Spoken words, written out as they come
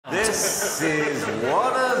This is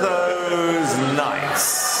one of those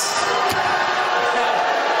nights.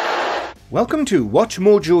 Welcome to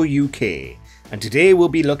WatchMojoUK, and today we'll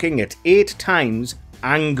be looking at 8 times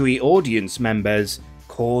angry audience members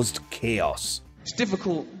caused chaos. It's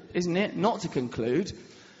difficult, isn't it, not to conclude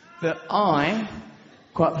that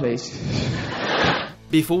quite pleased.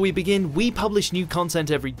 Before we begin, we publish new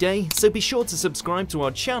content every day, so be sure to subscribe to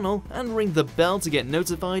our channel and ring the bell to get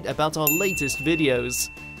notified about our latest videos.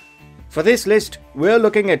 For this list, we're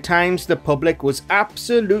looking at times the public was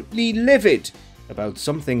absolutely livid about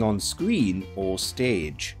something on screen or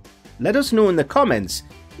stage. Let us know in the comments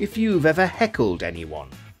if you've ever heckled anyone.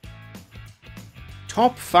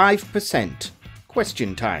 Top 5%.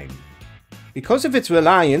 Question time. Because of its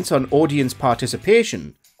reliance on audience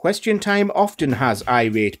participation, Question Time often has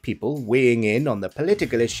irate people weighing in on the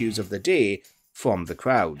political issues of the day from the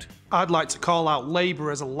crowd. I'd like to call out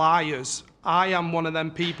Labour as liars. I am one of them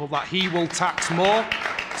people that he will tax more,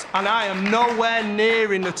 and I am nowhere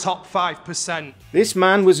near in the top 5%. This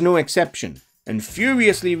man was no exception, and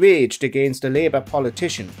furiously raged against a Labour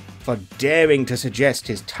politician for daring to suggest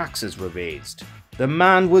his taxes were raised. The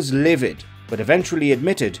man was livid, but eventually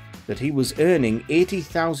admitted that he was earning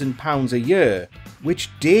 £80,000 a year, which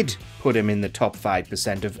did put him in the top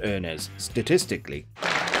 5% of earners, statistically.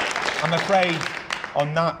 I'm afraid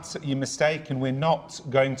on that you're mistaken. We're not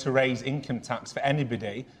going to raise income tax for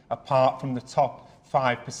anybody apart from the top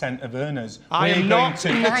 5% of earners. I am not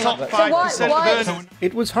in the top 5% of earners.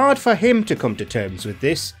 It was hard for him to come to terms with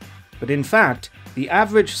this, but in fact, the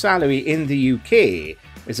average salary in the UK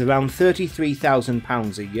is around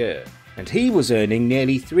 £33,000 a year, and he was earning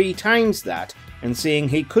nearly 3 times that and saying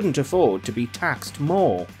he couldn't afford to be taxed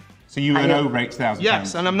more. So you earn over £8,000?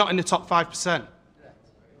 Yes, and I'm not in the top 5%.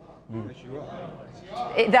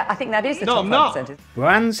 I think that is the top 5%.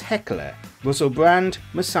 Brand's heckler, Russell Brand,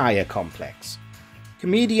 Messiah complex.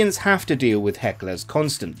 Comedians have to deal with hecklers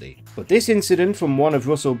constantly, but this incident from one of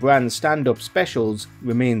Russell Brand's stand-up specials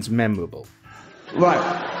remains memorable. Right,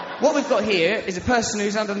 what we've got here is a person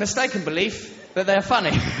who's under the mistaken belief that they're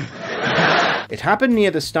funny. It happened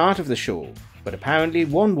near the start of the show, but apparently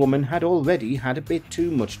one woman had already had a bit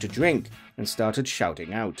too much to drink and started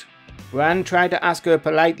shouting out. Brand tried to ask her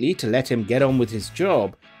politely to let him get on with his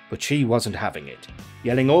job, but she wasn't having it,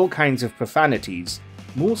 yelling all kinds of profanities,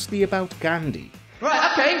 mostly about Gandhi.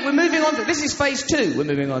 Right, okay, we're moving on to... This is phase 2 we're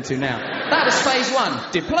moving on to now. That was phase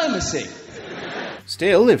 1, diplomacy.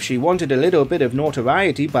 Still, if she wanted a little bit of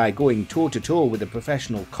notoriety by going toe-to-toe with a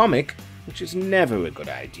professional comic, which is never a good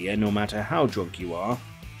idea no matter how drunk you are,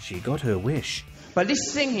 she got her wish. But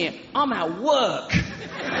this thing here, I'm at work.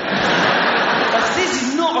 This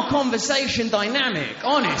is not a conversation dynamic,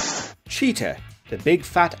 honest. Cheater, the big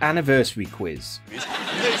fat anniversary quiz.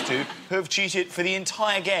 Those two who have cheated for the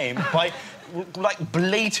entire game by,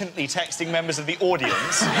 blatantly texting members of the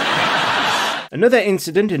audience. Another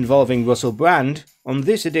incident involving Russell Brand. On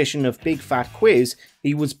this edition of Big Fat Quiz,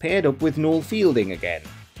 he was paired up with Noel Fielding again,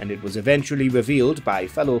 and it was eventually revealed by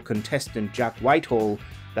fellow contestant Jack Whitehall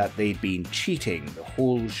that they'd been cheating the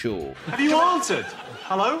whole show. Have you answered?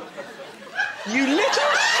 Hello? You little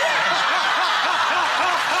shit!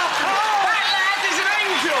 That lad is an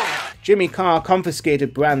angel! Jimmy Carr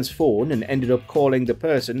confiscated Brand's phone and ended up calling the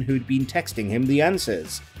person who'd been texting him the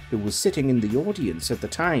answers, who was sitting in the audience at the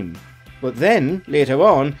time. But then, later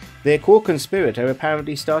on, their co-conspirator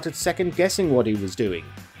apparently started second-guessing what he was doing,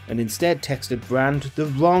 and instead texted Brand the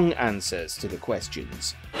wrong answers to the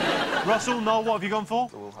questions. Russell, Noel, what have you gone for?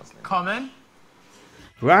 Comment.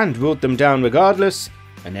 Brand wrote them down regardless,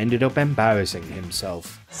 and ended up embarrassing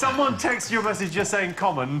himself. Someone texted you a message just saying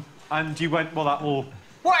common, and you went, well, that will...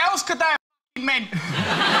 What else could that have meant?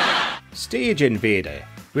 Stage Invader,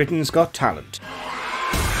 Britain's Got Talent.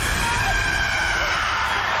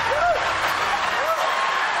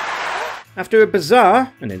 After a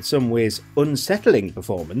bizarre, and in some ways unsettling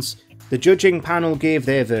performance, the judging panel gave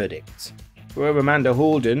their verdicts. Poor Amanda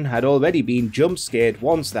Holden had already been jump-scared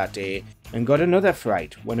once that day, and got another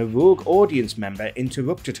fright when a rogue audience member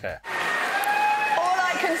interrupted her. All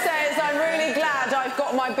I can say is I'm really glad I've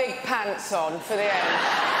got my big pants on for the end.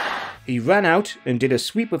 He ran out and did a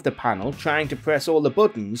sweep of the panel, trying to press all the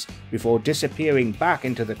buttons before disappearing back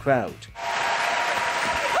into the crowd.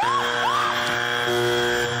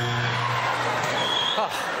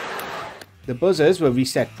 The buzzers were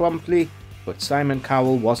reset promptly, but Simon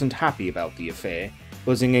Cowell wasn't happy about the affair,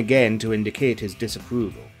 buzzing again to indicate his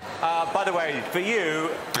disapproval. By the way, for you...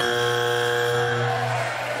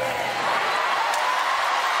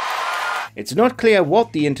 It's not clear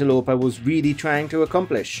what the interloper was really trying to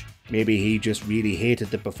accomplish. Maybe he just really hated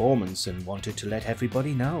the performance and wanted to let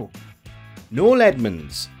everybody know. Noel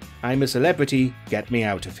Edmonds, I'm a celebrity, get me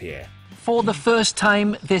out of here. For the first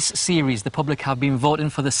time this series, the public have been voting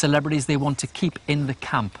for the celebrities they want to keep in the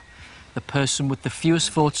camp. The person with the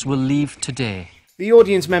fewest votes will leave today. The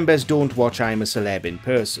audience members don't watch I'm a Celeb in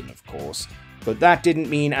person, of course, but that didn't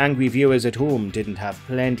mean angry viewers at home didn't have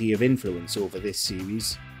plenty of influence over this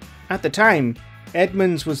series. At the time,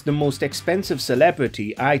 Edmonds was the most expensive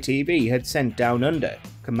celebrity ITV had sent down under,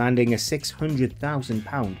 commanding a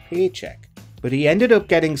 £600,000 paycheck. But he ended up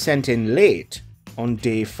getting sent in late, on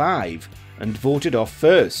day 5, and voted off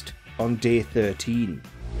first, on day 13.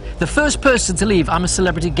 The first person to leave I'm a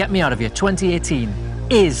Celebrity, Get Me Out of Here 2018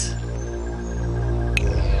 is...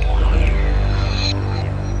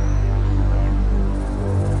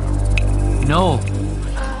 No.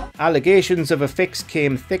 Allegations of a fix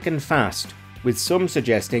came thick and fast, with some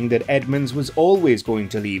suggesting that Edmonds was always going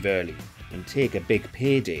to leave early and take a big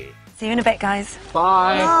payday. See you in a bit, guys.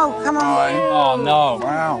 Bye. Oh, come on. Bye. Oh, no.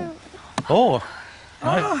 Wow. Oh.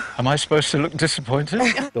 Am I supposed to look disappointed?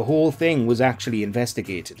 The whole thing was actually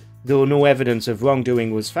investigated. Though no evidence of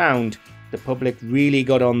wrongdoing was found, the public really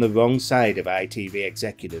got on the wrong side of ITV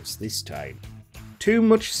executives this time. Too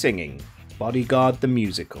much singing. Bodyguard the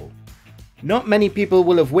musical. Not many people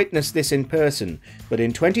will have witnessed this in person, but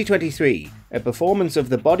in 2023, a performance of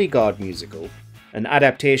the Bodyguard musical, an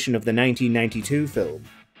adaptation of the 1992 film,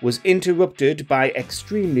 was interrupted by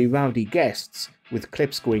extremely rowdy guests, with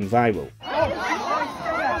clips going viral.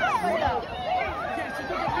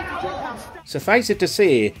 Suffice it to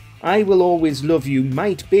say, I Will Always Love You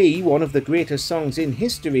might be one of the greatest songs in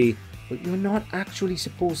history, but you're not actually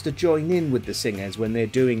supposed to join in with the singers when they're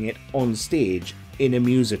doing it on stage in a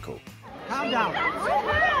musical. Calm down.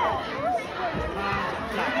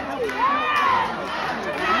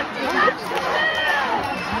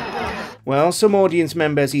 Well, some audience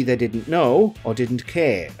members either didn't know or didn't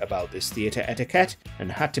care about this theatre etiquette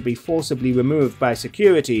and had to be forcibly removed by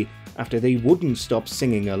security after they wouldn't stop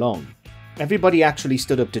singing along. Everybody actually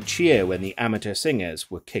stood up to cheer when the amateur singers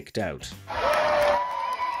were kicked out.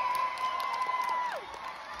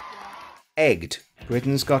 Egged,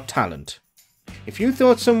 Britain's Got Talent. If you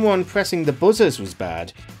thought someone pressing the buzzers was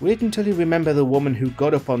bad, wait until you remember the woman who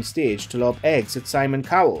got up on stage to lob eggs at Simon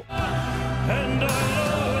Cowell.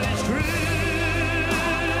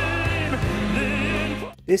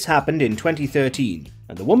 This happened in 2013,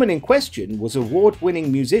 and the woman in question was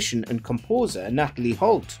award-winning musician and composer Natalie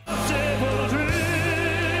Holt.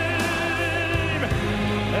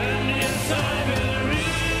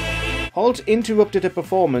 Holt interrupted a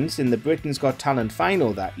performance in the Britain's Got Talent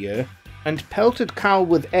final that year and pelted Cowell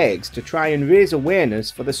with eggs to try and raise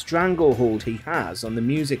awareness for the stranglehold he has on the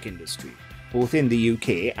music industry, both in the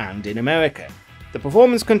UK and in America. The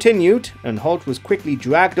performance continued, and Holt was quickly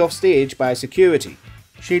dragged off stage by security.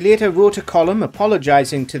 She later wrote a column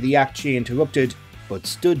apologising to the act she interrupted, but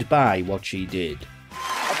stood by what she did.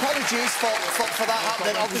 Apologies for that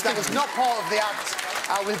happening. Obviously, that was not part of the act.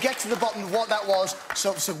 We'll get to the bottom of what that was,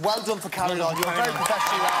 so well done for carrying on. You're very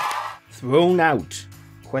professional there. Thrown out.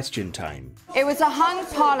 Question time. It was a hung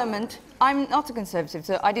parliament. I'm not a Conservative,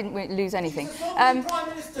 so I didn't lose anything.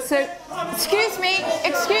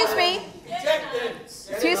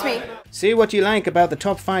 Excuse me. Say what you like about the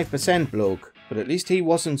top 5% bloke, but at least he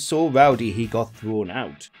wasn't so rowdy he got thrown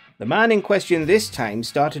out. The man in question this time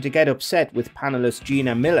started to get upset with panellist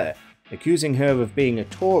Gina Miller, accusing her of being a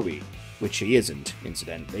Tory, which she isn't,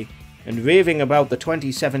 incidentally, and raving about the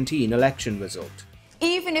 2017 election result.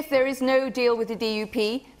 Even if there is no deal with the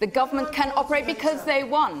DUP, the government can operate because they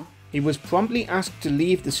won. He was promptly asked to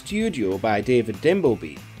leave the studio by David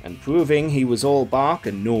Dimbleby, and proving he was all bark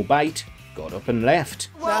and no bite, got up and left.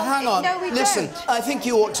 Well, now, hang on. No, we Listen, don't. I think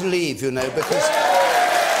you ought to leave, you know, because...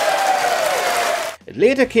 It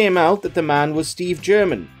later came out that the man was Steve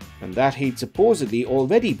German, and that he'd supposedly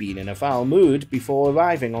already been in a foul mood before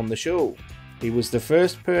arriving on the show. He was the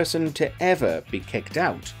first person to ever be kicked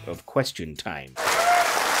out of Question Time.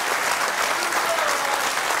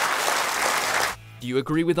 Do you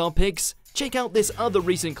agree with our picks? Check out this other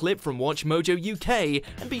recent clip from WatchMojoUK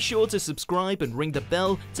and be sure to subscribe and ring the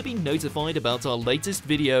bell to be notified about our latest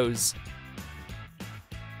videos.